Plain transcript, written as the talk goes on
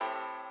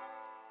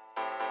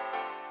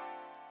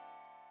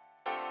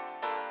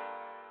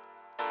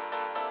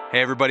Hey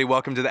everybody,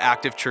 welcome to the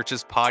Active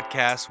Churches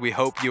podcast. We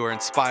hope you are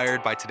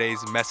inspired by today's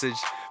message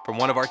from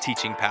one of our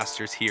teaching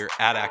pastors here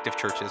at Active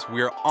Churches.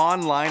 We are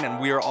online and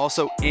we are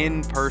also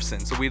in person,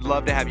 so we'd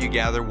love to have you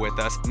gather with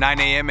us 9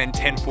 a.m. and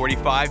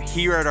 10:45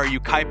 here at our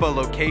Yucaipa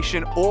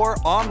location or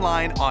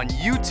online on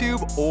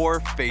YouTube or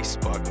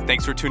Facebook.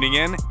 Thanks for tuning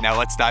in. Now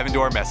let's dive into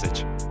our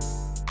message.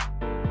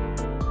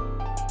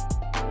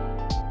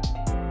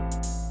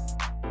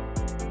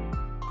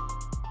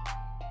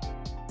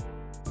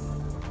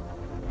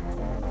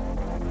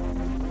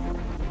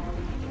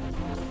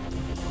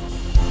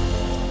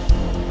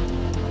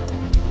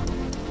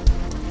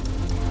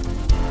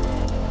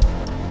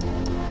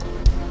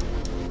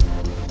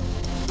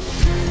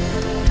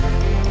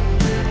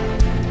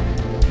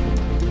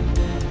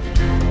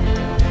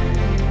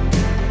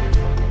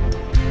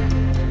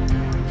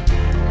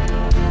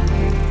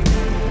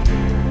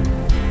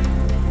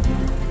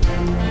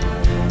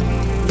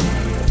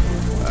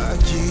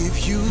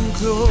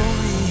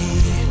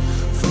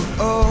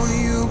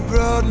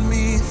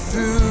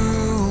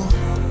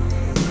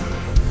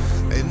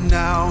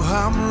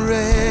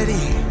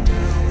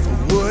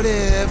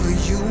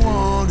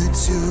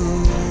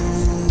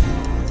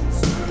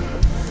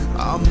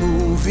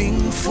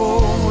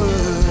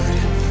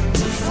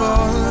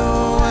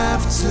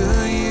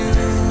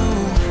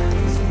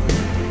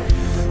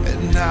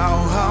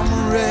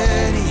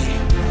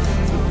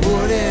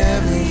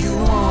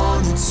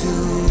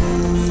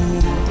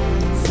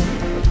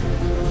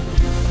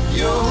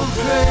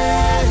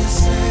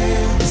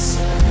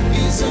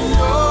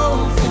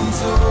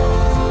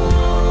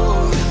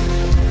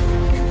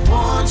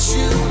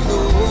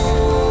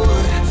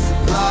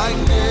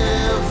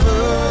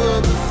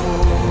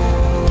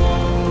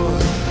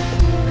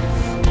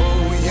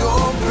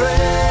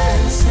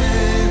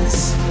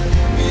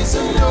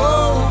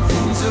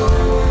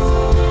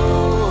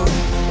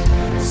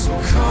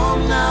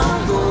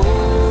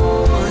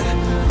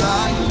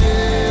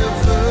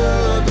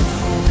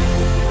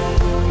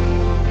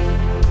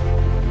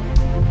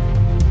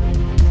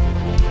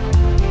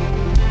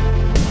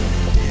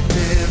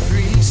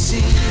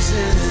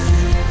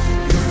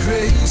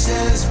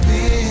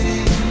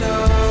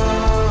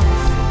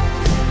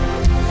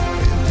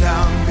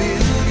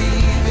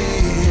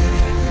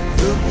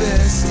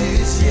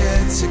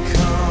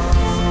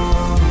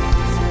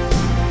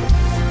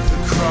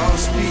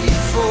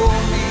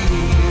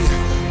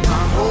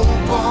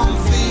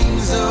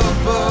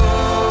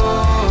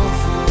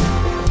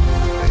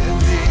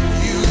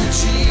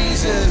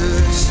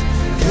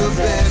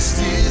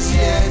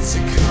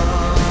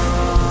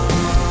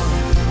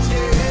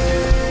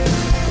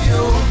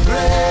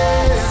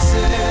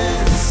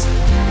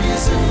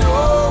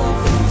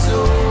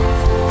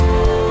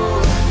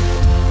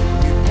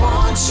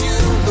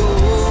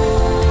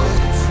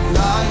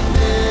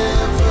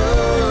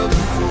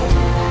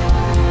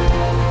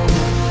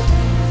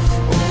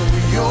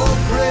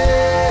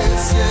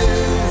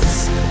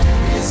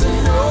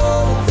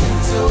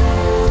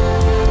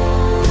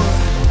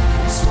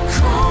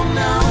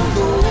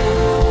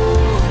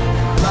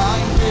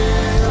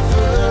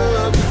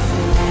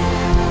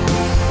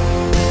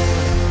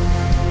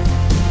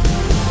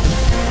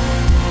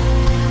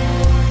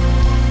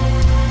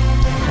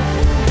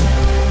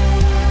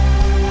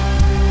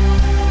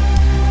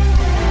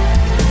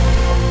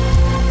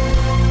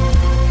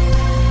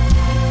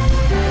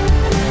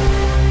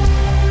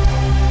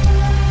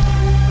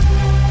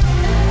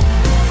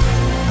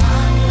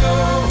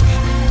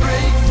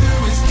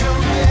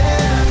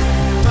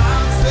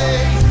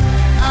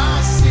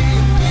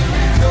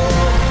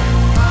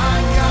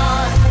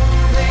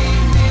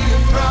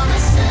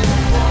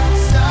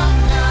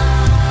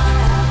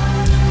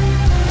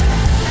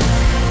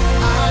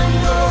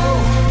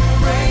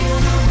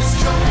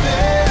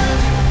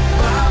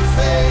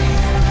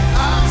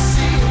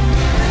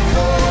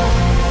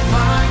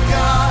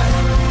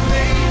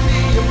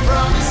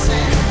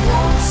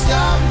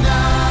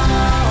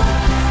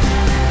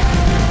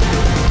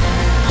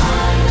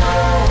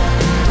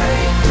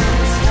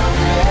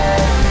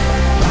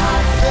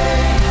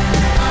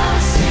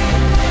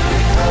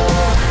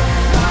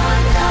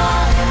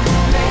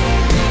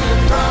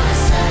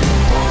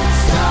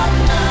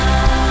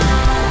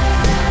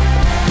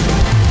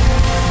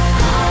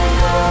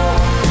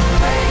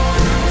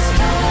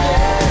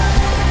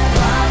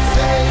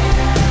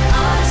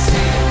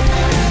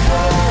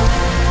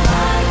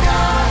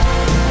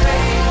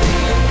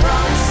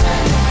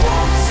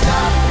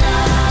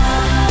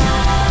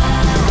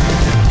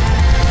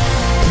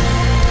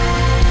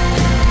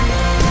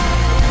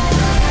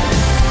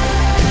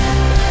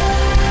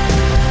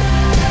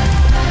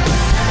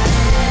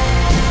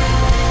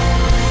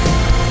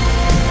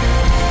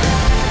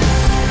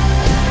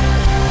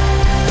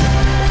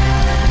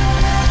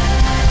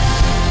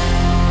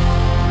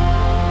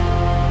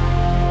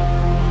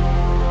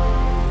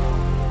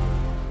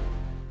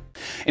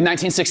 In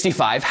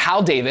 1965,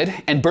 Hal David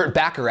and Burt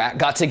Bacharach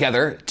got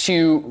together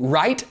to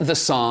write the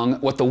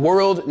song, What the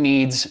World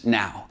Needs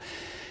Now.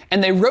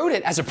 And they wrote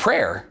it as a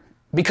prayer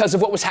because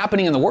of what was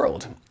happening in the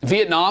world.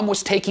 Vietnam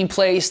was taking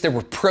place. There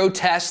were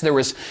protests. There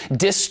was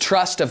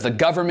distrust of the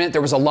government.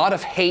 There was a lot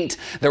of hate.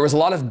 There was a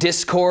lot of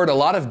discord, a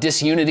lot of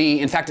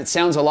disunity. In fact, it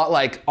sounds a lot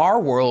like our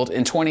world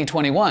in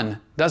 2021,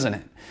 doesn't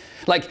it?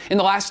 Like in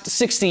the last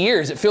 60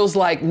 years, it feels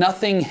like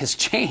nothing has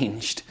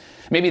changed.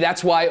 Maybe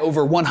that's why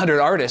over 100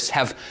 artists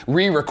have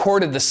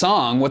re-recorded the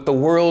song, "What the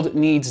World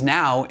Needs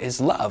Now is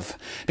Love,"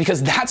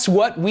 because that's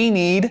what we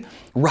need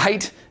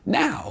right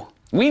now.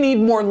 We need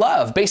more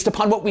love based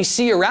upon what we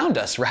see around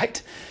us,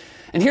 right?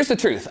 And here's the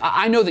truth.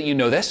 I know that you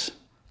know this.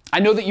 I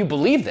know that you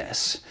believe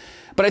this.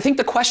 But I think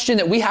the question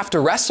that we have to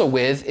wrestle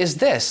with is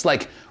this,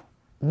 like,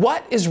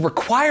 what is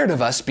required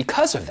of us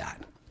because of that?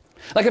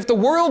 Like, if the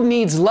world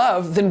needs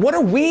love, then what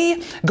are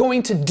we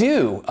going to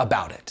do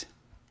about it?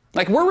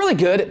 Like, we're really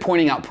good at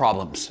pointing out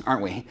problems,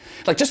 aren't we?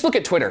 Like, just look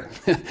at Twitter.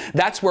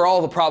 That's where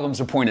all the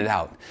problems are pointed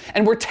out.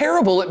 And we're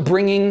terrible at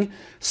bringing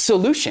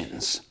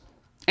solutions.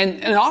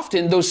 And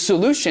often those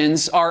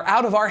solutions are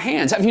out of our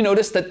hands. Have you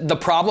noticed that the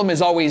problem is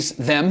always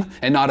them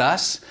and not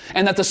us?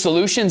 And that the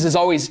solutions is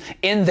always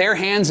in their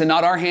hands and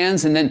not our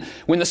hands? And then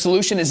when the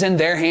solution is in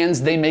their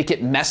hands, they make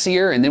it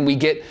messier, and then we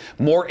get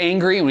more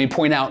angry and we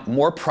point out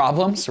more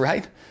problems,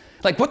 right?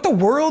 Like, what the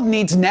world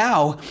needs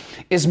now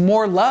is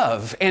more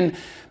love. And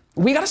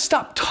we got to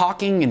stop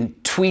talking and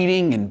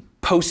tweeting and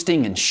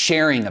posting and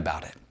sharing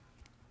about it.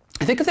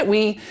 I think that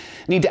we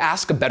need to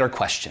ask a better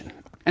question.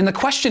 And the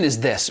question is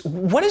this: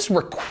 what is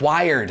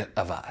required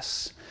of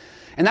us?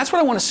 And that's what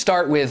I want to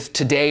start with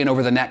today and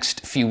over the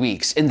next few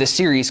weeks in this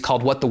series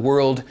called What the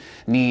World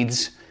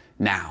Needs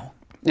Now.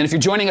 And if you're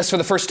joining us for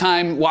the first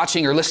time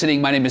watching or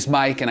listening, my name is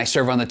Mike and I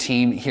serve on the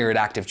team here at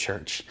Active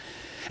Church.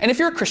 And if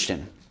you're a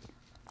Christian,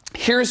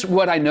 here's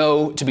what I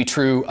know to be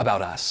true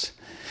about us.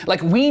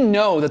 Like, we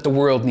know that the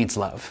world needs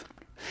love.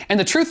 And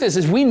the truth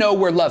is we know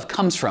where love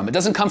comes from. It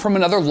doesn't come from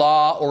another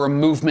law or a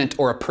movement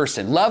or a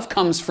person. Love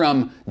comes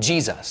from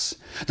Jesus,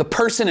 the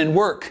person and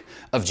work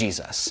of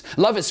Jesus.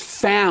 Love is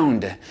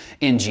found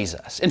in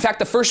Jesus. In fact,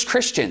 the first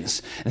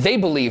Christians, they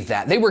believed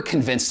that. They were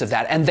convinced of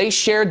that, and they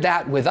shared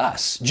that with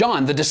us.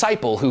 John, the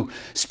disciple who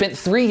spent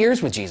 3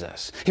 years with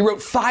Jesus, he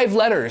wrote 5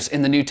 letters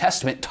in the New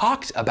Testament,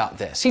 talked about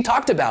this. He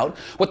talked about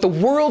what the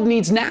world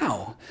needs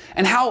now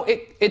and how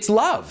it's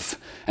love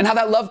and how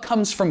that love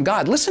comes from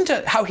God. Listen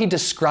to how he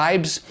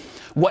describes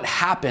what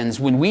happens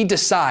when we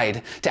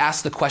decide to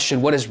ask the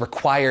question, what is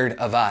required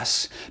of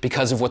us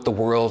because of what the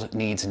world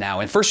needs now.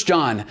 In 1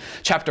 John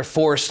chapter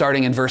 4,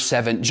 starting in verse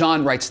 7,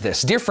 John writes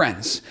this: "Dear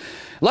friends,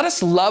 let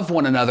us love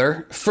one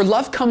another, for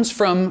love comes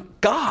from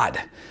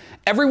God.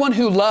 Everyone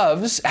who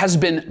loves has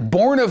been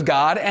born of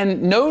God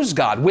and knows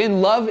God."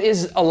 When love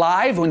is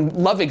alive, when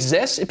love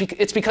exists,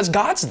 it's because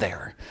God's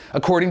there,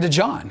 according to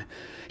John.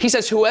 He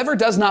says, "Whoever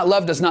does not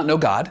love does not know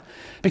God,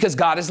 because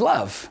God is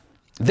love.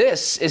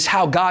 This is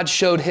how God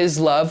showed his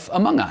love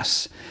among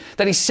us,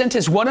 that he sent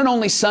his one and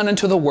only Son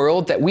into the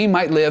world that we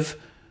might live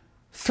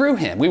through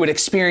him." We would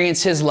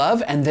experience his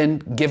love and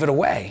then give it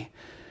away.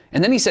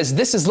 And then he says,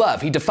 this is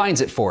love. He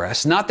defines it for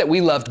us. Not that we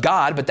loved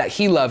God, but that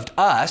he loved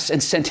us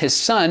and sent his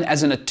Son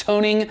as an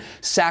atoning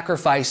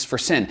sacrifice for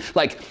sin.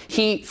 Like,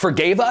 he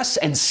forgave us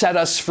and set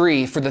us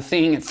free from the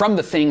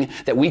thing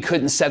that we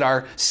couldn't set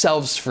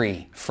ourselves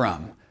free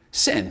from: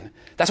 sin.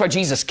 That's why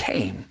Jesus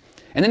came.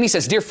 And then he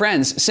says, "Dear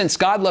friends, since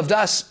God loved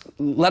us,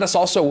 let us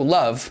also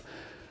love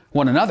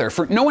one another.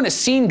 For no one has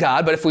seen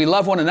God, but if we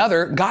love one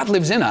another, God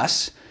lives in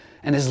us,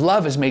 and his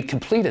love is made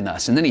complete in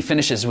us." And then he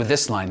finishes with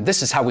this line: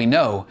 "This is how we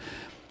know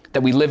that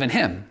we live in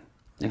him,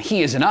 and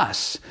he is in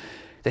us,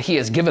 that he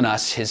has given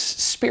us his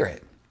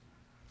Spirit."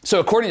 So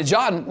according to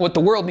John, what the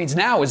world needs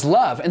now is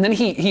love. And then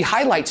he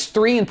highlights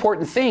 3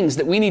 important things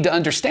that we need to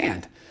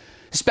understand,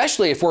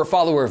 especially if we're a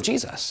follower of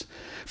Jesus.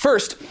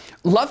 First,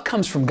 love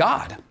comes from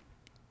God.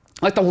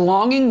 Like, the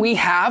longing we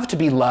have to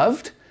be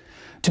loved,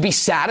 to be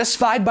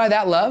satisfied by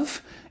that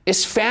love,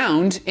 is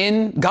found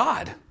in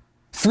God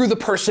through the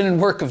person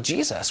and work of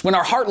Jesus. When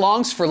our heart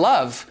longs for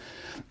love,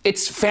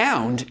 it's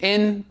found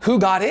in who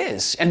God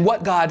is and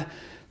what God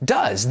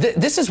does.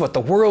 This is what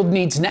the world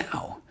needs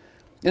now.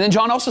 And then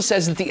John also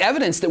says that the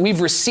evidence that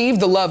we've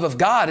received the love of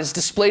God is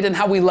displayed in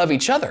how we love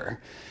each other.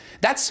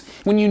 That's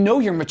when you know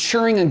you're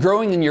maturing and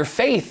growing in your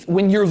faith,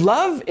 when your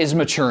love is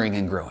maturing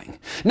and growing.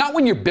 Not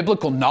when your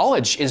biblical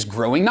knowledge is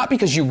growing, not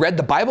because you read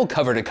the Bible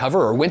cover to cover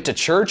or went to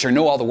church or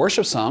know all the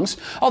worship songs,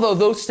 although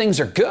those things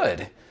are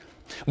good.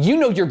 You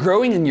know you're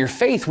growing in your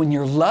faith when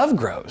your love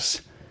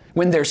grows,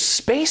 when there's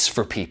space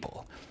for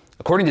people.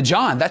 According to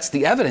John, that's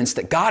the evidence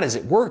that God is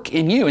at work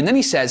in you. And then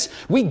he says,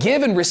 we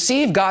give and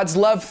receive God's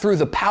love through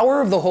the power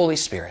of the Holy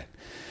Spirit.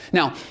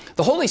 Now,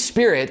 the Holy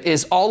Spirit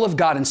is all of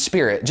God in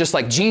spirit, just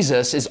like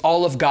Jesus is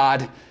all of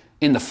God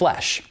in the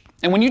flesh.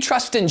 And when you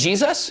trust in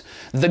Jesus,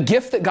 the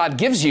gift that God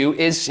gives you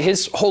is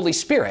his Holy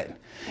Spirit.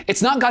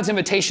 It's not God's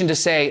invitation to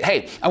say,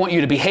 hey, I want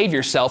you to behave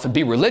yourself and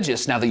be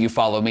religious now that you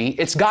follow me.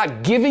 It's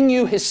God giving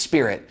you his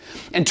Spirit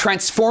and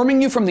transforming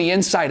you from the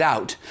inside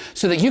out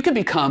so that you can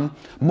become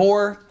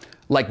more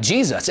like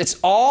Jesus. It's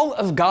all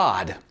of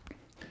God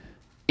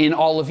in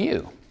all of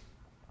you.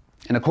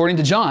 And according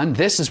to John,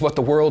 this is what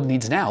the world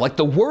needs now. Like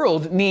the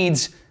world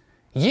needs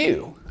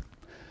you,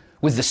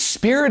 with the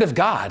Spirit of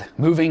God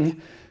moving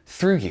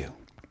through you.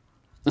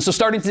 And so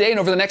starting today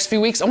and over the next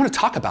few weeks, I want to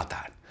talk about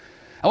that.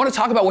 I want to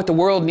talk about what the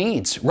world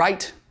needs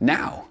right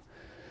now,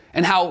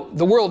 and how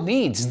the world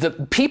needs the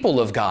people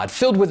of God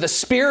filled with the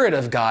Spirit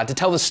of God to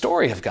tell the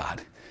story of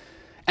God.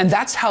 And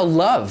that's how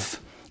love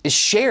is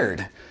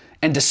shared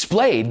and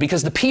displayed,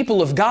 because the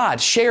people of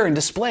God share and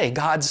display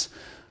God's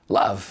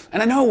love.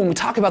 And I know when we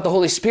talk about the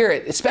Holy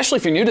Spirit, especially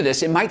if you're new to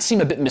this, it might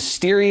seem a bit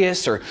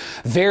mysterious or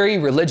very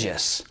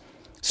religious.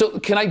 So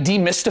can I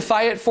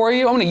demystify it for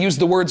you? I'm going to use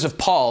the words of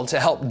Paul to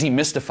help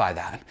demystify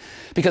that,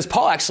 because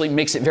Paul actually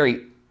makes it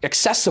very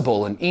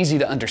accessible and easy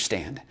to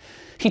understand.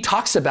 He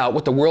talks about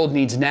what the world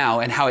needs now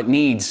and how it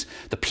needs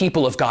the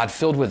people of God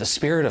filled with the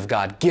Spirit of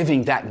God,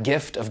 giving that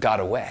gift of God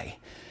away.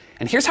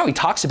 And here's how he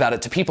talks about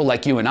it to people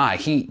like you and I.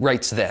 He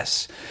writes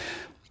this: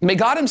 "May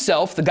God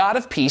himself, the God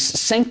of peace,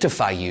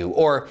 sanctify you,"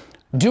 or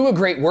do a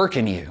great work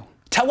in you,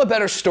 tell a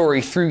better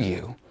story through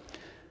you.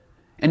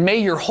 "And may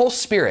your whole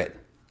spirit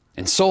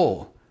and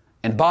soul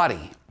and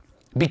body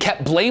be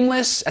kept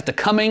blameless at the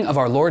coming of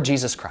our Lord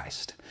Jesus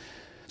Christ."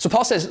 So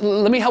Paul says,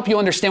 let me help you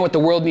understand what the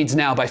world needs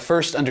now by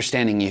first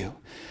understanding you.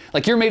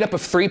 Like you're made up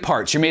of three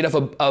parts. You're made up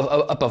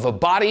of a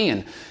body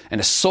and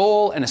a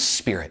soul and a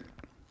spirit.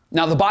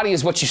 Now the body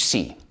is what you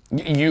see.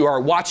 You are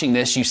watching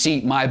this, you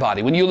see my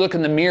body. When you look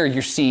in the mirror,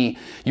 you see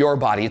your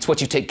body. It's what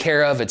you take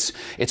care of. It's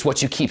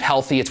what you keep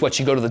healthy. It's what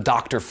you go to the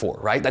doctor for,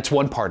 right? That's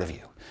one part of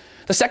you.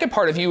 The second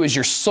part of you is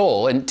your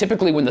soul, and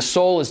typically when the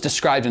soul is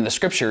described in the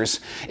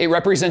scriptures, it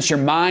represents your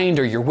mind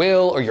or your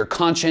will or your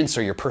conscience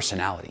or your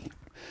personality.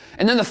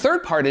 And then the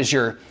third part is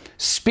your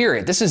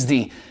spirit. This is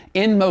the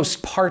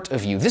inmost part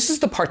of you. This is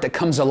the part that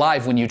comes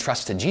alive when you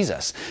trust in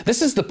Jesus.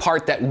 This is the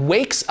part that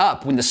wakes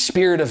up when the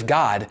Spirit of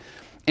God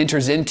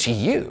enters into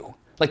you.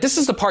 Like this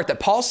is the part that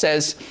Paul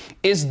says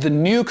is the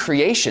new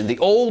creation. The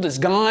old is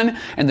gone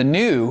and the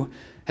new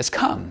has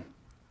come.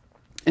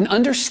 And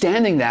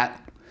understanding that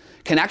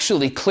can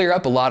actually clear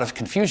up a lot of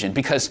confusion,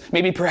 because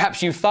maybe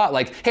perhaps you thought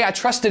like, hey, I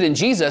trusted in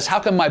Jesus. How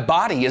come my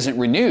body isn't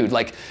renewed?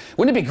 Like,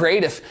 wouldn't it be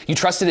great if you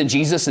trusted in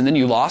Jesus and then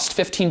you lost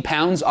 15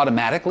 pounds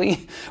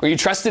automatically? Or you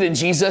trusted in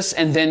Jesus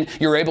and then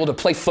you're able to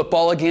play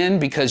football again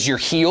because you're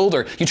healed?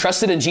 Or you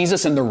trusted in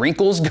Jesus and the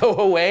wrinkles go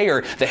away,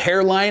 or the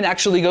hairline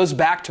actually goes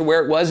back to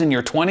where it was in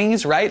your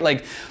 20s, right?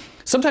 Like,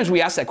 sometimes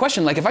we ask that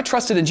question, like, if I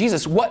trusted in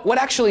Jesus, what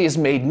actually is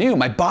made new?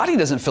 My body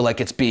doesn't feel like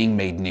it's being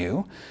made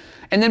new.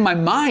 And then my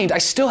mind, I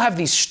still have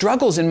these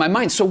struggles in my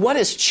mind. So what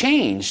has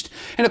changed?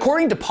 And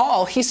according to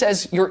Paul, he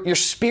says your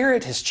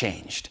spirit has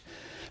changed,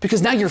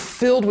 because now you're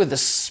filled with the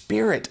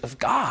Spirit of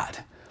God.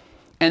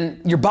 And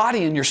your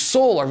body and your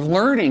soul are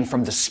learning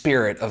from the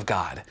Spirit of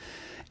God.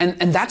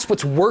 And that's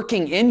what's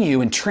working in you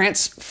and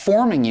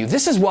transforming you.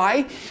 This is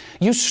why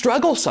you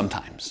struggle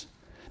sometimes.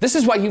 This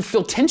is why you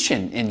feel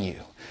tension in you.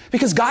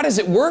 Because God is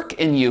at work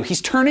in you.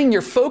 He's turning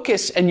your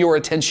focus and your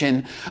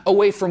attention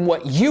away from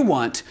what you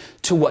want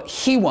to what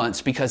He wants,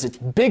 because it's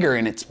bigger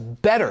and it's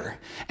better,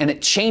 and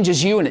it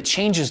changes you and it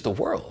changes the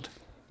world.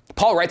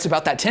 Paul writes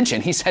about that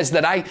tension. He says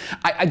that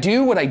I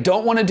do what I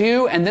don't want to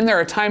do, and then there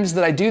are times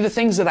that I do the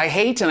things that I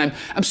hate, and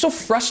I'm so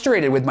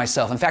frustrated with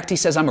myself. In fact, he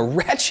says, I'm a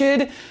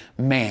wretched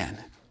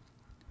man.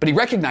 But he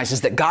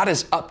recognizes that God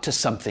is up to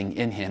something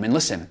in him. And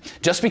listen,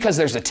 just because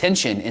there's a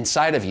tension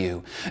inside of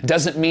you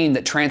doesn't mean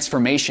that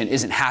transformation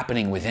isn't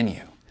happening within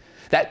you.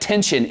 That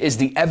tension is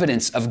the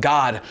evidence of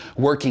God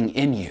working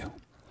in you.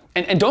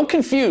 And don't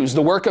confuse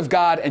the work of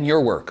God and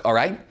your work, all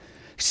right?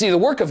 See, the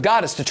work of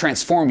God is to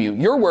transform you.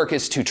 Your work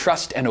is to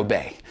trust and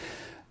obey,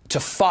 to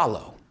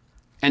follow,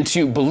 and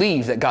to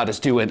believe that God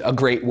is doing a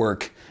great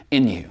work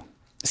in you.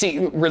 See,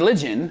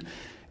 religion,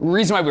 the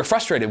reason why we're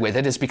frustrated with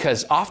it is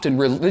because often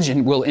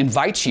religion will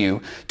invite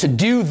you to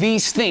do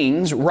these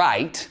things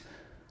right,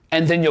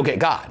 and then you'll get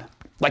God.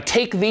 Like,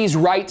 take these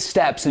right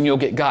steps and you'll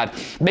get God.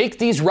 Make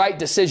these right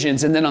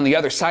decisions, and then on the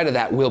other side of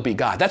that will be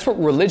God. That's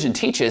what religion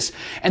teaches,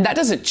 and that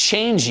doesn't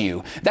change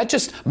you. That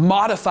just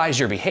modifies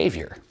your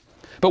behavior.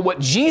 But what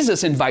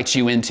Jesus invites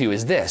you into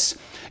is this: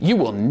 you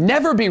will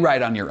never be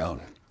right on your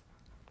own.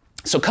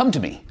 So come to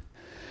me,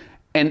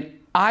 and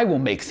I will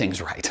make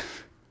things right.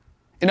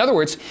 In other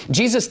words,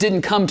 Jesus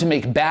didn't come to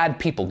make bad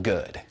people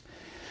good.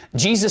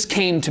 Jesus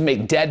came to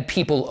make dead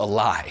people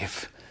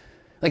alive.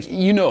 Like,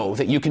 you know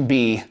that you can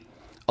be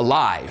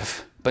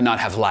alive but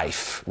not have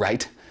life,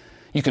 right?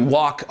 You can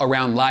walk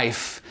around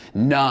life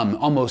numb,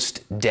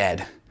 almost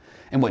dead.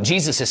 And what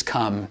Jesus has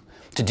come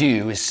to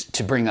do is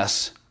to bring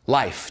us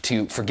life,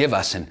 to forgive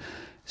us and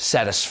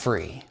set us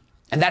free.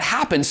 And that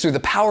happens through the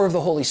power of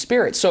the Holy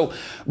Spirit. So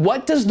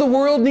what does the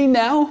world need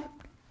now?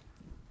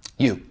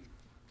 You.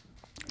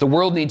 The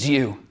world needs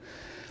you,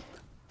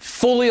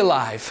 fully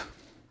alive,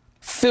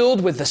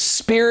 filled with the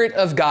Spirit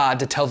of God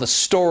to tell the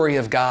story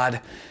of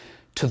God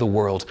to the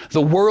world.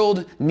 The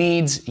world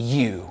needs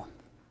you.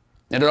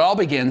 And it all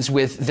begins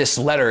with this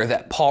letter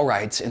that Paul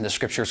writes in the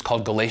scriptures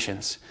called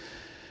Galatians.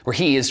 where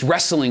he is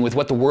wrestling with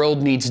what the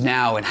world needs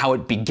now and how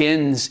it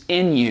begins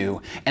in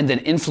you and then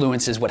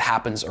influences what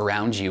happens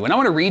around you. And I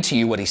want to read to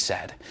you what he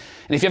said.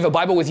 And if you have a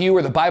Bible with you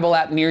or the Bible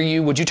app near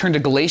you, would you turn to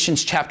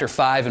Galatians chapter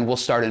 5, and we'll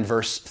start in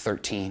verse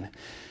 13.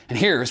 And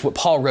here's what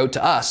Paul wrote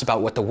to us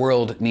about what the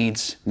world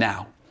needs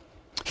now.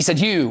 He said,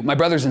 "You, my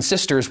brothers and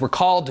sisters, were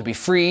called to be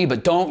free,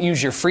 but don't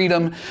use your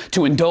freedom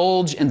to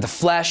indulge in the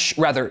flesh.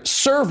 Rather,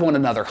 serve one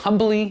another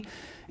humbly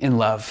in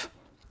love.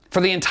 For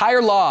the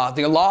entire law,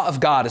 the law of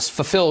God, is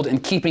fulfilled in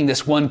keeping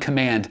this one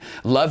command: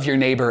 love your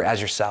neighbor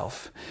as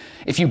yourself.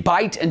 If you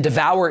bite and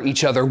devour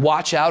each other,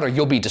 watch out, or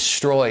you'll be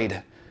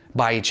destroyed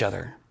by each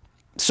other.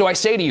 So I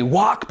say to you,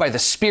 walk by the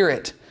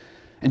Spirit,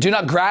 and do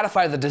not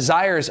gratify the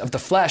desires of the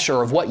flesh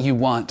or of what you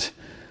want.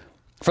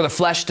 For the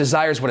flesh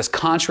desires what is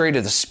contrary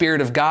to the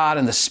Spirit of God,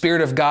 and the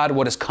Spirit of God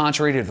what is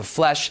contrary to the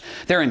flesh.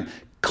 They're in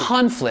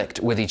conflict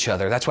with each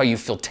other. That's why you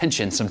feel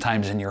tension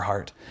sometimes in your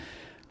heart.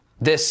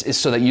 This is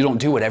so that you don't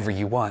do whatever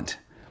you want.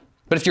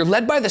 But if you're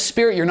led by the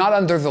Spirit, you're not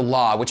under the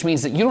law, which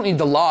means that you don't need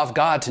the law of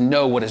God to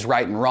know what is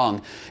right and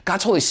wrong.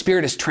 God's Holy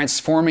Spirit is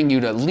transforming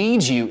you to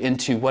lead you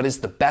into what is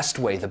the best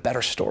way, the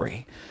better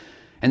story.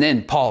 And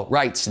then Paul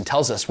writes and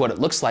tells us what it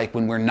looks like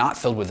when we're not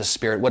filled with the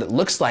Spirit, what it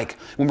looks like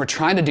when we're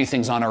trying to do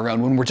things on our own,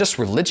 when we're just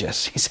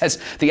religious. He says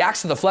the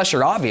acts of the flesh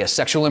are obvious: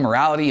 sexual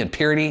immorality,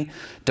 impurity,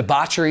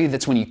 debauchery,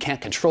 that's when you can't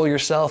control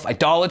yourself,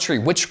 idolatry,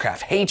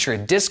 witchcraft,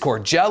 hatred,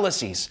 discord,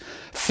 jealousies,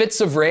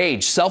 fits of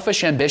rage,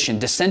 selfish ambition,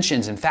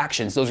 dissensions, and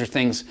factions. Those are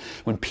things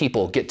when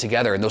people get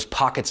together, and those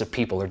pockets of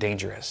people are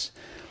dangerous.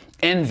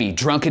 Envy,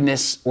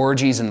 drunkenness,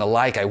 orgies, and the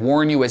like. I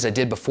warn you, as I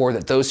did before,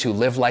 that those who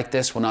live like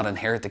this will not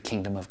inherit the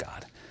kingdom of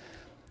God.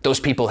 Those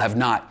people have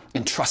not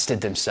entrusted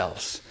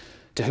themselves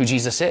to who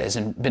Jesus is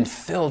and been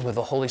filled with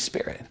the Holy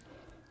Spirit.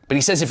 But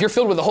he says, if you're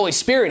filled with the Holy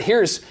Spirit,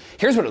 here's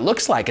what it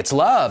looks like. It's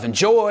love and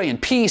joy and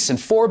peace and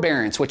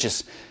forbearance, which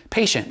is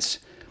patience,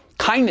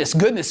 kindness,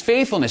 goodness,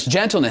 faithfulness,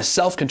 gentleness,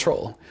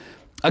 self-control.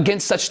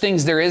 Against such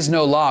things there is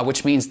no law,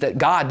 which means that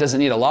God doesn't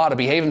need a law to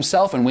behave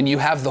himself. And when you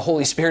have the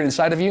Holy Spirit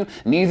inside of you,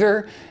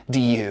 neither do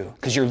you,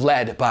 because you're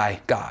led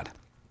by God.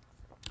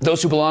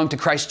 Those who belong to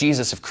Christ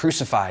Jesus have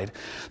crucified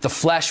the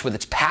flesh with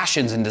its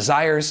passions and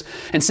desires.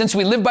 And since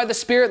we live by the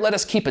Spirit, let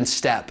us keep in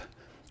step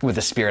with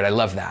the Spirit. I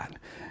love that.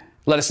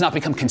 Let us not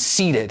become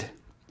conceited,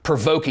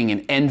 provoking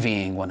and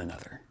envying one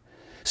another.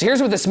 So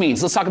here's what this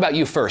means. Let's talk about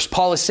you first.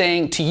 Paul is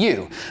saying to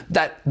you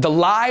that the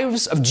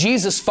lives of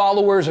Jesus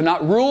followers are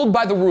not ruled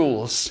by the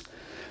rules.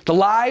 The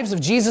lives of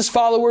Jesus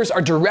followers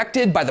are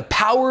directed by the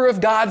power of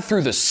God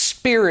through the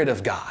Spirit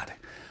of God.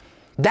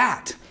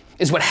 That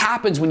is what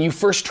happens when you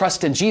first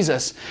trust in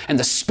Jesus and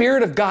the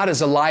Spirit of God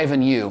is alive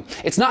in you.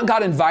 It's not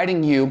God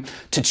inviting you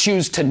to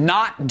choose to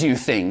not do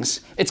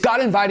things. It's God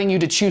inviting you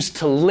to choose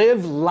to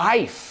live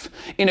life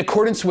in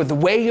accordance with the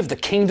way of the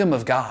kingdom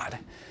of God.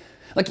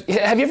 Like,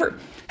 have you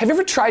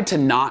ever tried to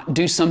not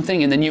do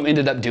something and then you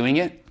ended up doing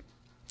it?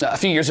 A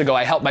few years ago,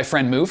 I helped my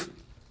friend move,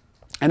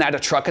 and I had a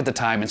truck at the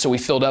time, and so we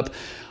filled up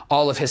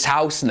all of his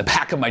house in the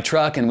back of my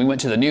truck, and we went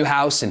to the new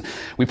house, and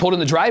we pulled in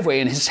the driveway,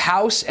 and his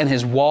house and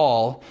his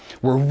wall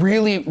were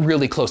really,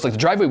 really close. Like, the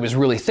driveway was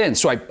really thin.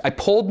 So I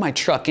pulled my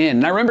truck in,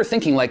 and I remember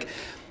thinking, like,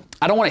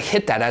 I don't want to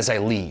hit that as I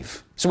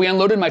leave. So we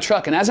unloaded my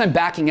truck, and as I'm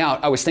backing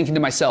out, I was thinking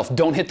to myself,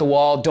 don't hit the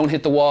wall, don't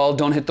hit the wall,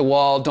 don't hit the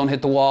wall, don't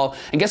hit the wall.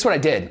 And guess what I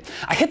did?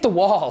 I hit the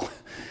wall.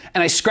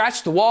 And I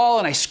scratched the wall,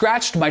 and I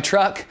scratched my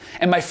truck,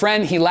 and my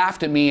friend, he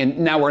laughed at me, and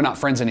now we're not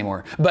friends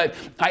anymore. But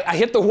I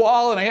hit the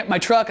wall, and I hit my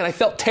truck, and I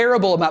felt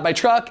terrible about my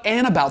truck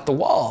and about the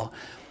wall.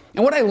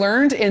 And what I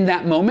learned in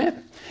that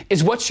moment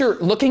is what you're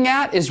looking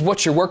at is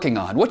what you're working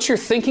on. What you're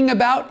thinking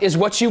about is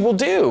what you will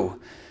do.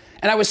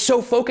 And I was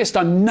so focused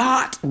on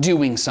not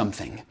doing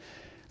something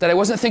that I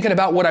wasn't thinking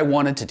about what I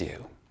wanted to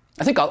do.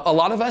 I think a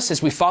lot of us,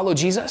 as we follow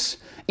Jesus,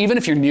 even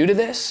if you're new to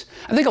this,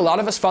 I think a lot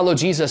of us follow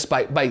Jesus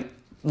by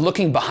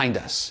looking behind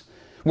us.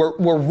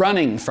 We're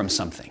running from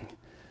something.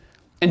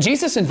 And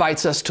Jesus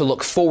invites us to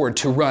look forward,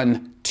 to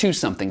run to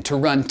something, to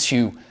run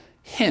to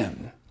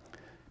Him.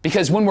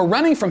 Because when we're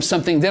running from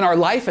something, then our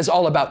life is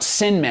all about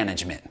sin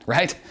management,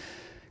 right?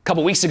 A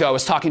couple weeks ago, I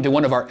was talking to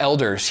one of our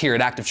elders here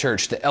at Active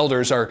Church. The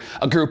elders are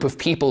a group of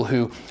people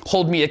who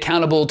hold me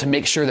accountable to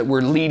make sure that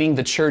we're leading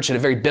the church in a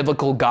very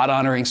biblical,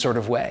 God-honoring sort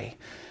of way.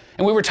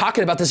 And we were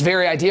talking about this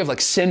very idea of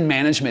like sin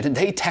management, and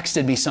they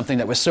texted me something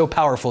that was so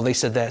powerful. They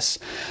said this: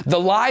 the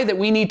lie that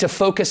we need to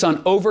focus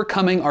on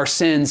overcoming our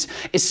sins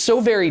is so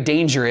very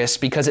dangerous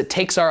because it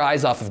takes our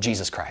eyes off of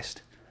Jesus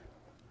Christ.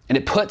 And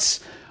it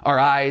puts our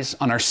eyes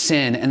on our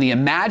sin and the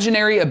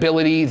imaginary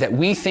ability that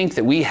we think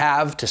that we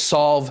have to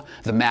solve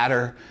the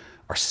matter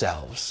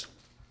ourselves.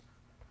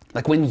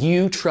 Like when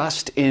you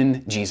trust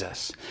in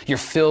Jesus, you're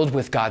filled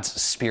with God's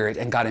Spirit,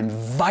 and God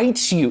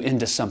invites you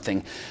into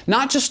something,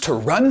 not just to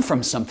run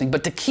from something,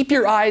 but to keep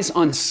your eyes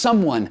on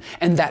someone,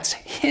 and that's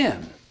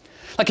Him.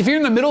 Like if you're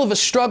in the middle of a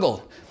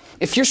struggle,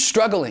 if you're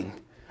struggling,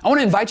 I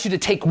want to invite you to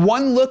take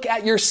one look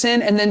at your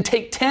sin and then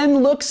take 10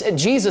 looks at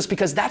Jesus,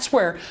 because that's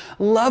where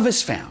love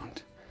is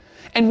found.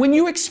 And when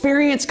you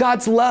experience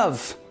God's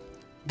love,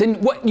 then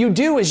what you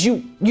do is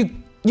you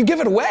give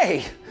it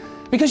away.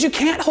 because you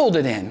can't hold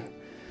it in.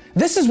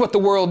 This is what the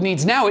world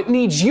needs now. It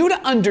needs you to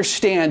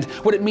understand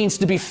what it means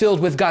to be filled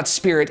with God's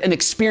Spirit and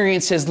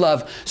experience His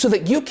love so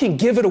that you can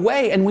give it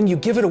away. And when you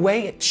give it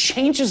away, it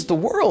changes the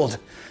world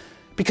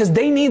because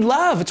they need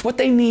love. It's what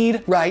they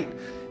need right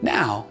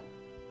now.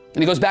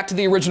 And it goes back to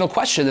the original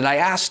question that I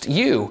asked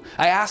you,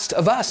 I asked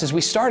of us as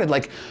we started,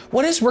 like,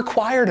 what is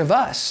required of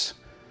us?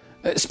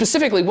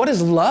 Specifically, what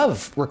is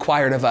love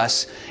required of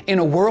us in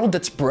a world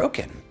that's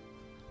broken?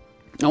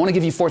 I want to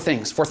give you four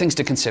things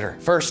to consider.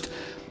 First,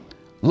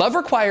 love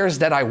requires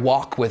that I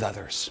walk with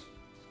others.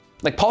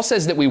 Like Paul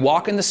says that we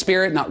walk in the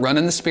Spirit, not run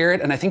in the Spirit,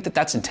 and I think that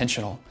that's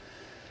intentional.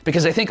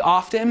 Because I think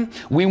often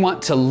we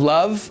want to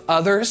love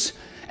others,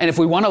 and if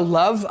we want to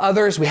love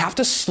others, we have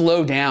to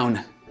slow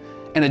down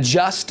and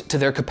adjust to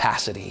their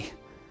capacity.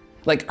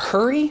 Like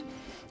hurry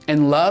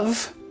and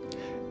love,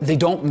 they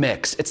don't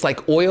mix. It's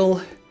like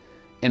oil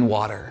and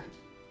water.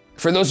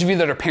 For those of you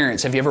that are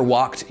parents, have you ever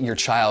walked your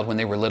child when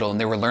they were little and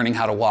they were learning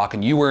how to walk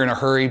and you were in a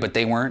hurry, but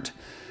they weren't?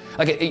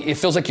 Like it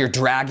feels like you're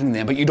dragging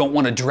them, but you don't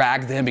want to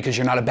drag them because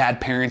you're not a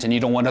bad parent and you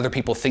don't want other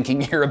people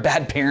thinking you're a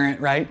bad parent,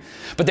 right?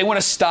 But they want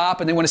to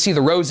stop and they want to see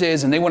the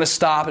roses and they want to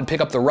stop and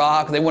pick up the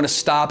rock. They want to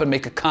stop and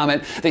make a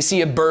comment. They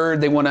see a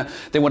bird, they want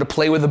to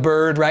play with the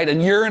bird, right?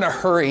 And you're in a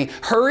hurry.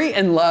 Hurry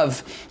and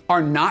love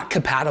are not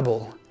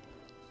compatible.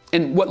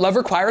 And what love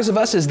requires of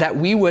us is that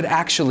we would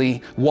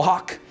actually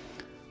walk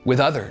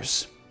with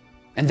others.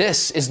 And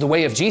this is the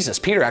way of Jesus.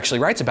 Peter actually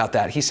writes about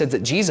that. He said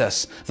that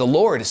Jesus, the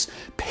Lord, is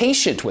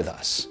patient with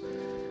us,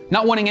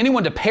 not wanting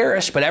anyone to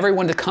perish, but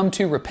everyone to come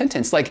to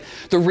repentance. Like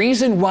the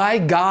reason why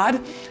God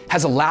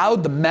has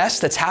allowed the mess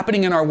that's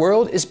happening in our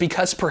world is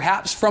because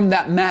perhaps from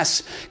that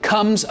mess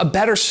comes a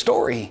better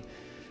story.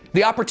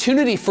 The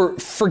opportunity for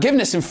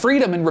forgiveness and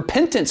freedom and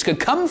repentance could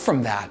come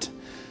from that.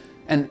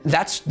 And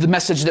that's the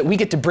message that we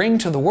get to bring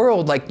to the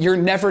world, like you're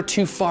never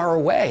too far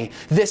away.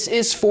 This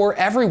is for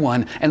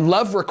everyone, and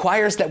love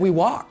requires that we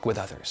walk with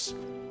others.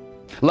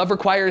 Love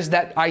requires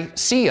that I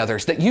see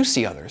others, that you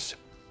see others.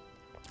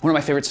 One of my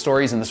favorite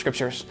stories in the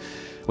scriptures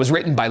was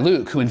written by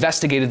Luke, who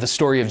investigated the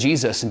story of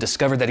Jesus and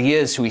discovered that he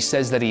is who he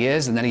says that he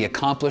is, and that he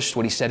accomplished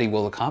what he said he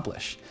will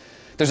accomplish.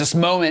 There's this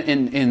moment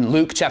in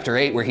Luke chapter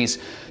 8 where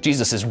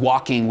Jesus is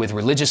walking with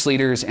religious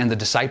leaders and the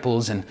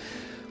disciples, and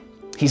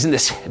he's in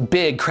this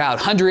big crowd,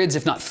 hundreds,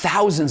 if not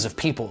thousands of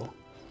people.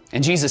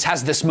 And Jesus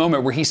has this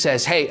moment where he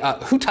says, hey,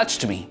 who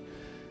touched me?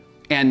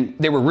 And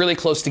they were really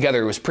close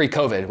together. It was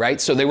pre-COVID, right?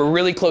 So they were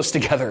really close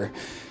together.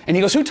 And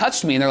he goes, who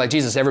touched me? And they're like,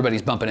 Jesus,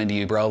 everybody's bumping into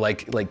you, bro.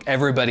 Like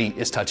everybody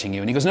is touching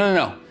you. And he goes,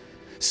 no.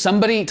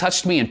 Somebody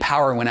touched me and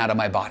power went out of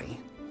my body.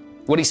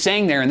 What he's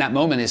saying there in that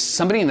moment is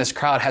somebody in this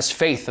crowd has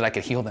faith that I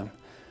could heal them.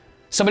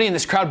 Somebody in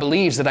this crowd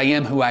believes that I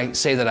am who I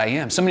say that I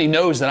am. Somebody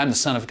knows that I'm the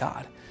Son of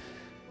God.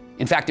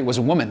 In fact, it was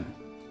a woman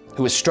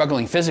who was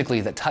struggling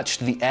physically that touched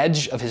the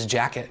edge of his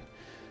jacket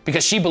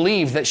because she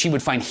believed that she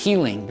would find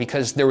healing,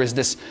 because there was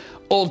this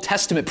Old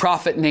Testament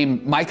prophet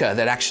named Micah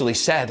that actually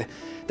said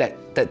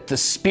that the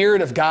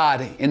Spirit of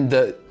God in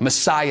the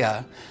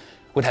Messiah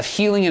would have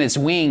healing in its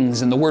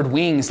wings, and the word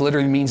wings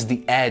literally means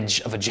the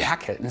edge of a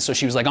jacket. And so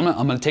she was like, I'm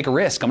gonna take a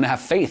risk, I'm gonna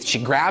have faith.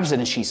 She grabs it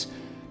and she's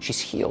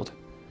healed.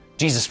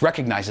 Jesus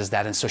recognizes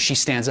that, and so she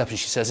stands up and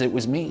she says, it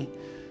was me.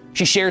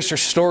 She shares her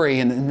story,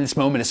 and this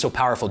moment is so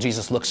powerful.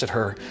 Jesus looks at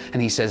her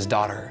and he says,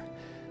 daughter,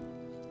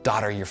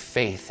 your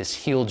faith has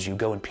healed you.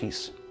 Go in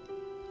peace.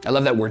 I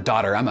love that word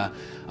daughter. I'm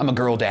a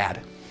girl dad.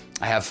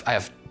 I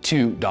have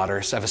two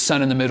daughters. I have a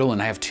son in the middle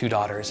and I have two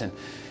daughters, and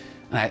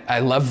I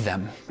love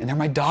them. And they're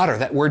my daughter.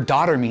 That word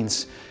daughter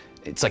means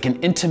it's like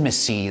an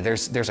intimacy.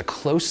 There's a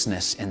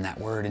closeness in that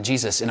word. And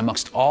Jesus, in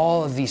amongst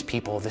all of these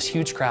people, this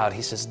huge crowd,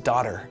 he says,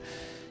 daughter,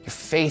 your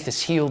faith has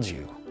healed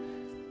you.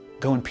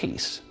 Go in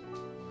peace.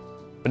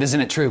 But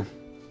isn't it true?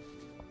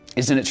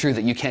 Isn't it true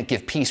that you can't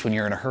give peace when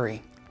you're in a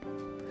hurry?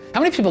 How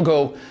many people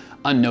go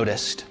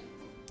unnoticed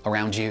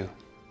around you?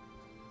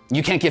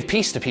 You can't give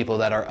peace to people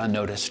that are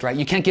unnoticed, right?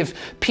 You can't give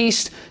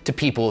peace to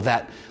people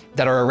that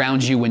are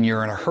around you when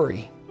you're in a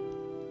hurry.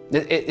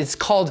 It's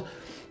called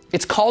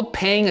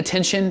paying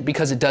attention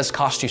because it does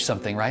cost you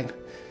something, right?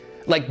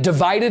 Like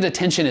divided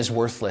attention is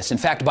worthless. In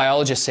fact,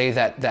 biologists say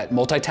that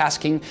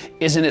multitasking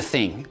isn't a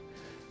thing.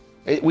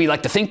 We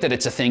like to think that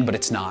it's a thing, but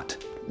it's not.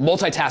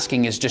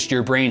 Multitasking is just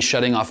your brain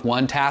shutting off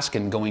one task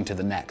and going to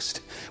the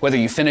next. Whether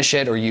you finish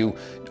it or you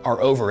are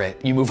over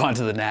it, you move on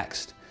to the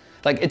next.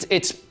 Like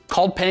it's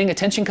called paying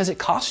attention because it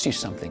costs you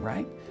something,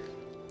 right?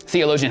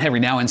 Theologian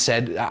Henry Nouwen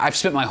said, I've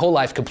spent my whole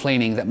life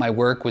complaining that my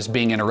work was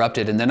being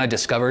interrupted, and then I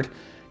discovered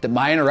that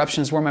my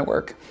interruptions were my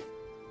work.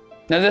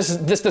 Now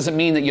this doesn't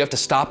mean that you have to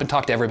stop and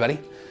talk to everybody,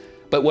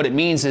 but what it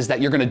means is that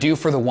you're gonna do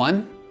for the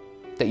one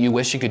that you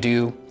wish you could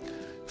do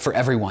for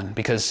everyone,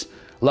 because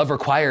love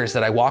requires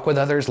that I walk with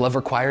others. Love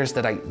requires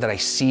that I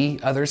see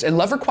others, and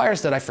love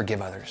requires that I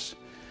forgive others.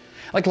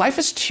 Like life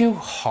is too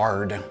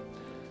hard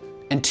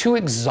and too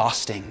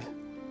exhausting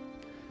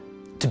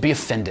to be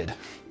offended.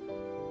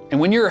 And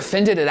when you're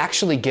offended, it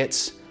actually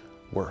gets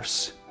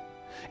worse.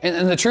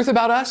 And the truth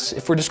about us,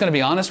 if we're just going to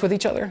be honest with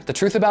each other, the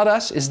truth about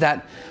us is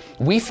that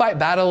we fight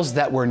battles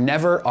that were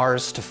never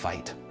ours to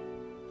fight.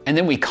 And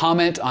then we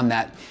comment on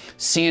that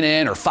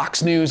CNN or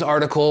Fox News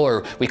article,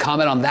 or we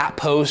comment on that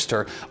post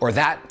or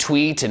that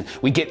tweet, and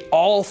we get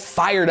all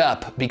fired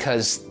up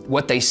because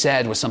what they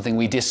said was something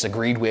we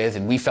disagreed with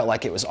and we felt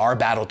like it was our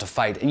battle to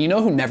fight. And you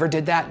know who never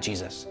did that?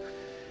 Jesus.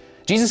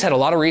 Jesus had a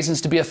lot of reasons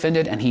to be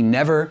offended, and he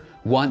never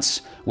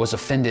once was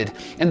offended.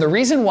 And the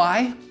reason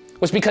why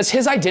was because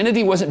his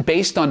identity wasn't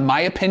based on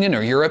my opinion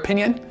or your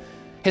opinion.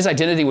 His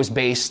identity was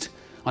based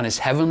on his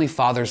heavenly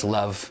Father's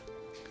love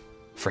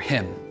for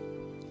him.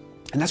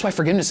 And that's why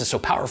forgiveness is so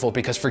powerful,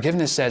 because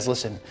forgiveness says,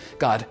 listen,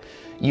 God,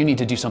 you need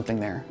to do something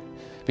there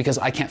because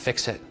I can't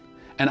fix it.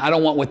 And I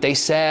don't want what they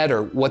said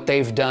or what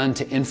they've done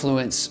to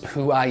influence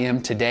who I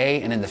am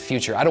today and in the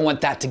future. I don't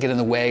want that to get in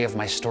the way of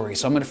my story,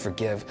 so I'm going to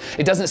forgive.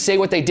 It doesn't say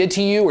what they did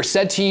to you or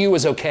said to you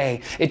was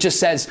okay. It just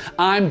says,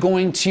 I'm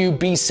going to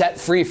be set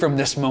free from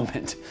this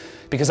moment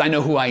because I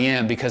know who I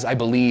am, because I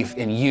believe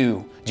in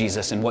you,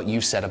 Jesus, and what you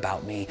said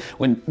about me.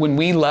 When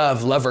we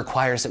love, love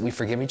requires that we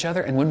forgive each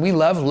other. And when we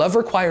love, love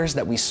requires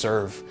that we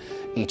serve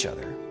each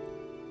other.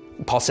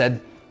 Paul said,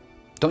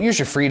 don't use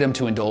your freedom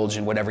to indulge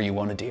in whatever you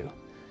want to do.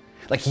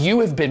 Like, you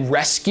have been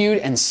rescued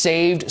and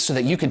saved so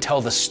that you can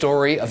tell the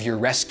story of your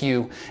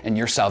rescue and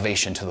your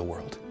salvation to the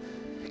world.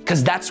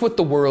 Because that's what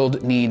the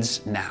world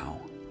needs now.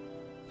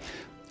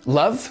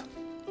 Love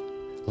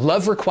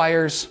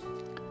requires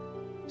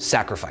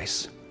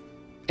sacrifice.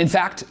 In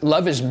fact,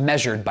 love is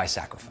measured by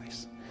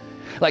sacrifice.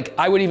 Like,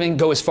 I would even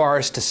go as far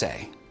as to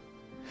say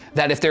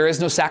that if there is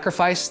no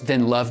sacrifice,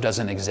 then love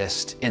doesn't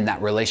exist in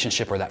that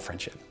relationship or that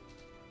friendship.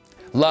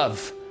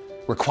 Love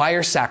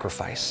requires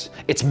sacrifice.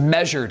 It's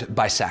measured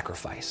by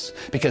sacrifice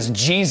because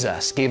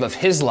Jesus gave of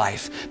his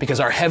life because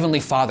our Heavenly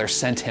Father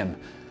sent him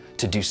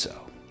to do so.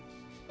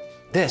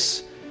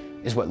 This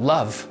is what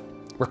love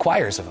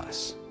requires of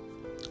us.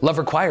 Love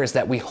requires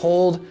that we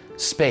hold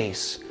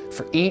space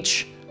for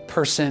each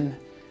person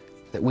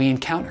that we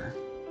encounter.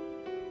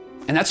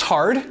 And that's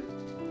hard,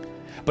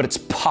 but it's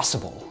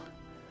possible.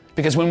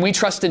 Because when we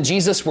trust in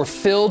Jesus, we're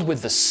filled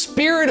with the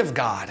Spirit of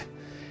God,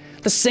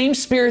 the same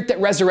Spirit that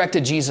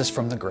resurrected Jesus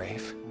from the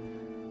grave.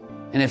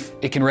 And if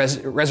it can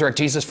resurrect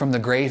Jesus from the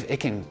grave, it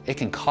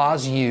can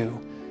cause you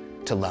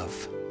to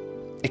love.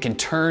 It can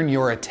turn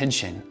your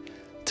attention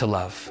to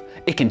love.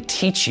 It can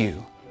teach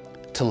you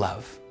to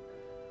love.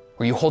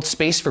 Where you hold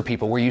space for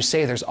people, where you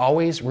say there's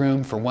always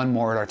room for one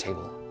more at our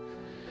table.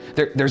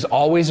 There's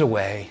always a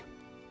way.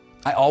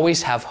 I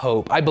always have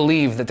hope. I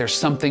believe that there's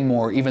something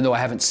more, even though I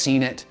haven't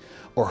seen it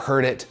or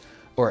heard it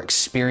or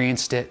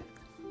experienced it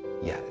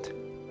yet.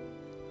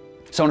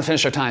 So I want to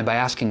finish our time by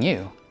asking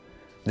you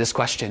this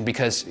question,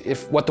 because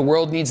if what the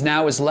world needs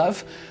now is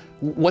love,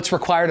 what's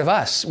required of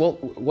us? Well,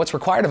 what's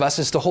required of us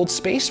is to hold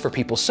space for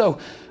people. So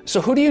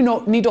who do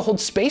you need to hold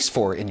space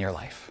for in your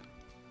life?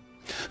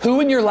 Who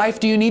in your life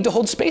do you need to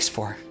hold space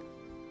for?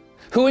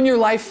 Who in your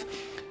life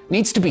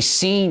needs to be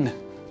seen?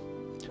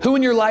 Who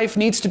in your life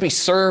needs to be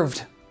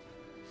served?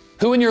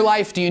 Who in your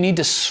life do you need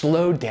to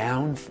slow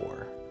down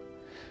for?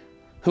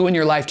 Who in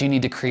your life do you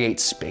need to create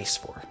space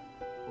for?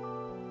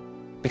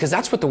 Because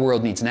that's what the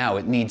world needs now.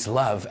 It needs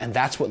love, and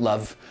that's what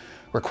love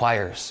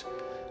requires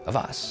of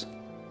us.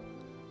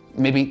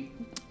 Maybe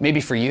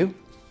for you,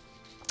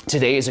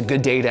 today is a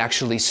good day to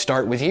actually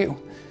start with you.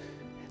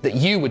 That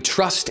you would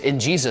trust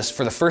in Jesus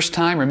for the first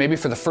time, or maybe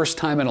for the first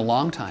time in a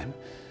long time.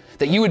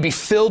 That you would be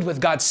filled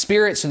with God's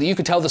Spirit so that you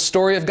could tell the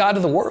story of God to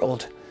the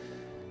world.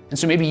 And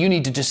so maybe you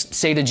need to just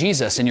say to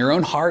Jesus in your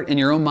own heart, in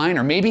your own mind,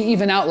 or maybe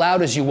even out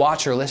loud as you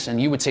watch or listen,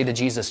 you would say to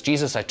Jesus,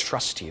 Jesus, I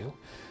trust you.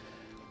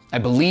 I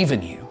believe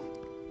in you.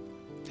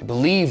 I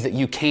believe that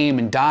you came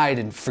and died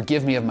and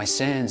forgive me of my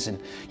sins,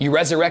 and you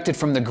resurrected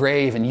from the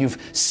grave and you've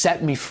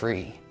set me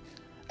free.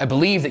 I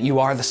believe that you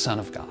are the Son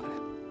of God.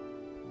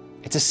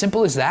 It's as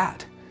simple as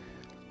that.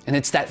 And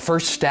it's that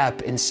first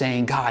step in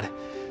saying, God,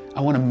 I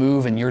want to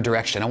move in your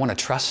direction. I want to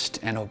trust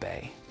and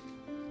obey.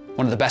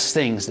 One of the best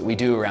things that we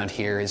do around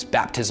here is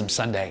Baptism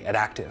Sunday at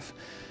Active.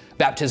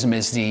 Baptism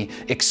is the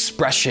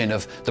expression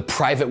of the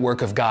private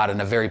work of God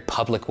in a very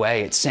public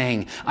way. It's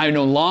saying, I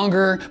no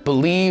longer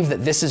believe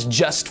that this is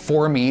just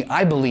for me.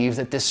 I believe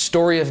that this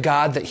story of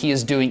God that He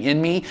is doing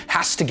in me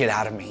has to get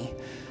out of me.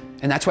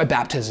 And that's why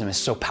baptism is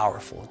so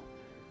powerful.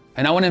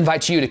 And I want to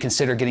invite you to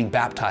consider getting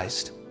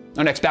baptized.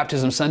 Our next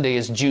Baptism Sunday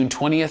is June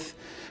 20th,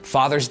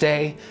 Father's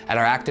Day, at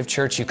our Active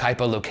Church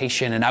Yucaipa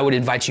location. And I would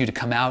invite you to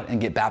come out and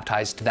get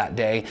baptized that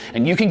day.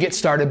 And you can get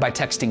started by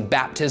texting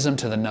baptism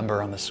to the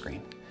number on the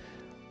screen.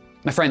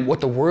 My friend, what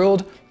the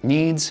world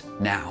needs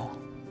now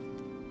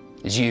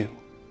is you,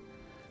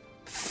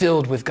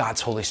 filled with God's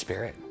Holy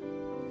Spirit,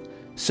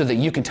 so that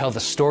you can tell the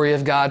story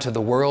of God to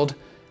the world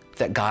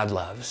that God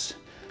loves.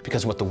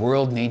 Because what the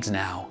world needs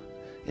now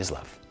is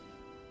love.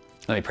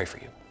 Let me pray for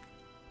you.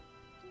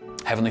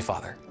 Heavenly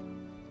Father,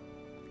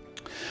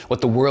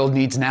 what the world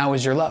needs now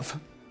is your love.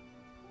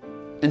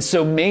 And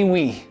so may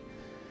we,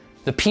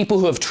 the people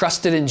who have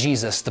trusted in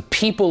Jesus, the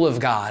people of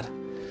God,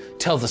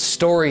 tell the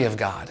story of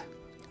God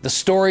the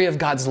story of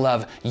God's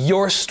love,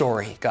 your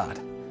story, God,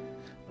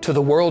 to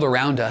the world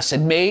around us.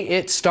 And may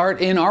it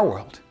start in our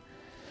world.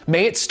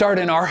 May it start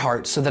in our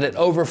hearts so that it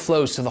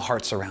overflows to the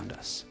hearts around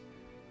us.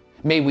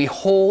 May we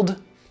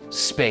hold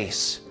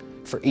space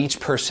for each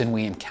person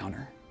we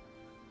encounter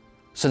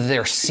so that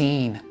they're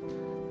seen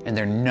and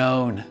they're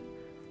known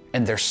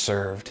and they're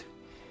served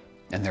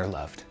and they're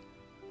loved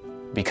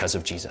because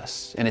of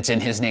Jesus. And it's in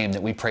his name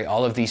that we pray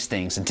all of these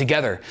things. And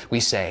together we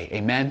say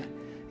amen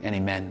and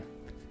amen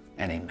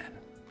and amen.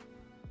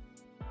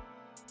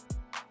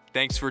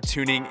 Thanks for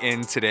tuning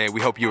in today.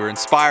 We hope you were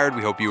inspired.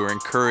 We hope you were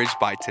encouraged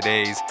by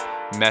today's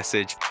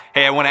message.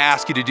 Hey, I want to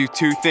ask you to do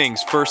two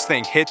things. First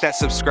thing, hit that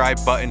subscribe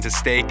button to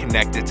stay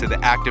connected to the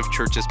Active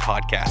Churches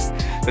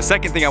podcast. The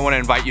second thing I want to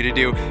invite you to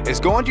do is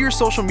go onto your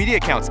social media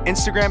accounts,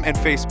 Instagram and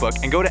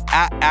Facebook, and go to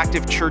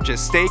 @Active Churches.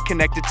 Stay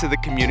connected to the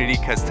community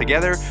because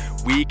together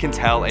we can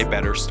tell a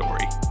better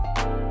story.